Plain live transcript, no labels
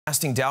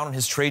casting doubt on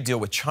his trade deal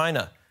with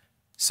China,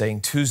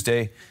 saying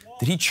Tuesday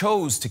that he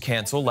chose to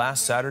cancel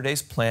last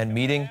Saturday's planned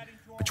meeting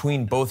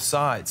between both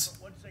sides.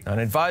 Now, an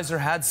advisor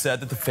had said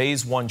that the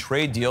Phase 1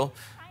 trade deal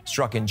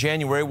struck in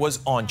January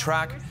was on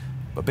track,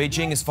 but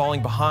Beijing is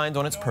falling behind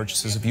on its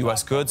purchases of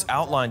U.S. goods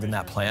outlined in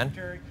that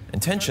plan,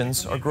 and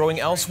tensions are growing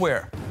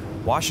elsewhere.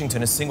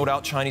 Washington has singled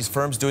out Chinese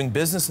firms doing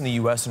business in the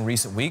U.S. in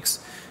recent weeks,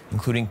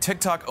 including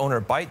TikTok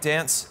owner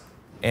ByteDance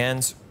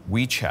and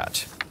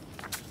WeChat.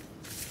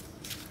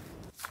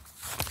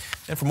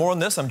 And for more on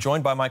this, I'm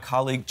joined by my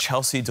colleague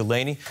Chelsea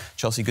Delaney.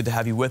 Chelsea, good to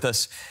have you with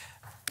us.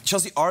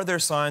 Chelsea, are there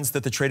signs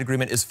that the trade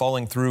agreement is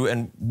falling through,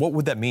 and what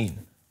would that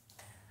mean?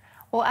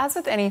 Well, as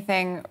with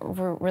anything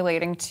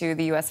relating to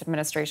the U.S.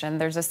 administration,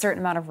 there's a certain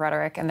amount of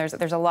rhetoric, and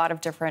there's a lot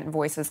of different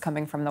voices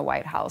coming from the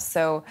White House.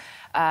 So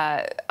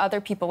other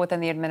people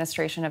within the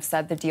administration have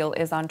said the deal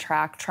is on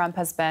track. Trump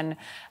has been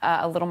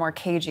a little more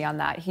cagey on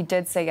that. He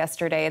did say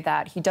yesterday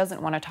that he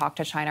doesn't want to talk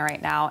to China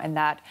right now, and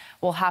that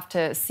we'll have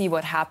to see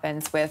what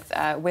happens with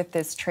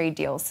this trade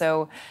deal.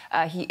 So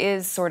he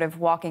is sort of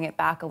walking it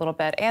back a little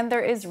bit, and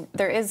there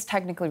is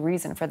technically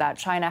reason for that.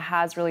 China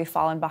has really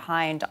fallen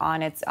behind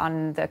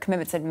on the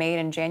commitments it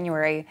made in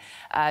January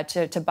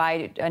to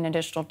buy an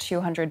additional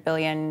 $200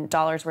 billion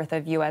worth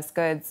of U.S.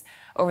 goods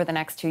over the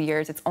next 2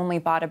 years. It's only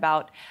bought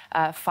about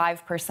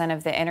 5%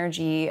 of the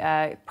energy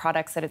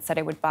products that it said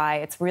it would buy.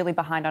 It's really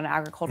behind on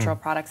agricultural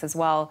products as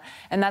well.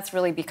 And that's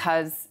really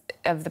because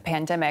of the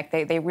pandemic.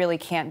 They really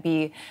can't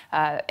be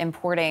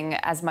importing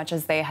as much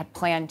as they had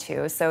planned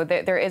to. So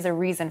there is a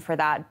reason for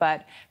that.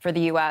 But for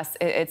the U.S.,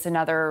 it's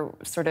another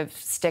sort of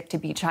stick to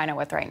beat China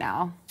with right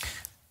now.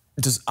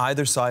 Does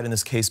either side in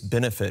this case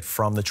benefit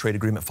from the trade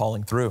agreement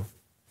falling through?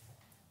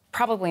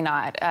 Probably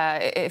not.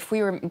 If we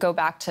go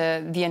back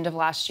to the end of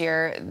last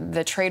year,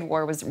 the trade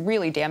war was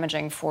really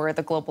damaging for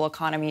the global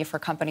economy, for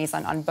companies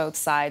on both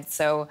sides.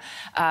 So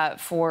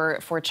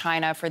for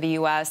China, for the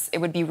U.S., it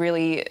would be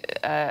really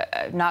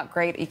not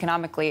great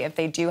economically if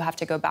they do have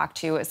to go back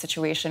to a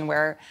situation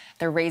where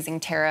they're raising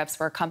tariffs,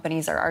 where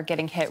companies are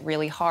getting hit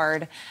really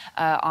hard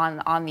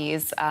on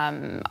these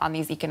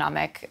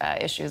economic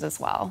issues as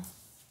well.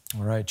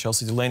 All right,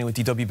 Chelsea Delaney with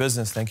DW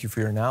Business, thank you for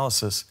your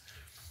analysis.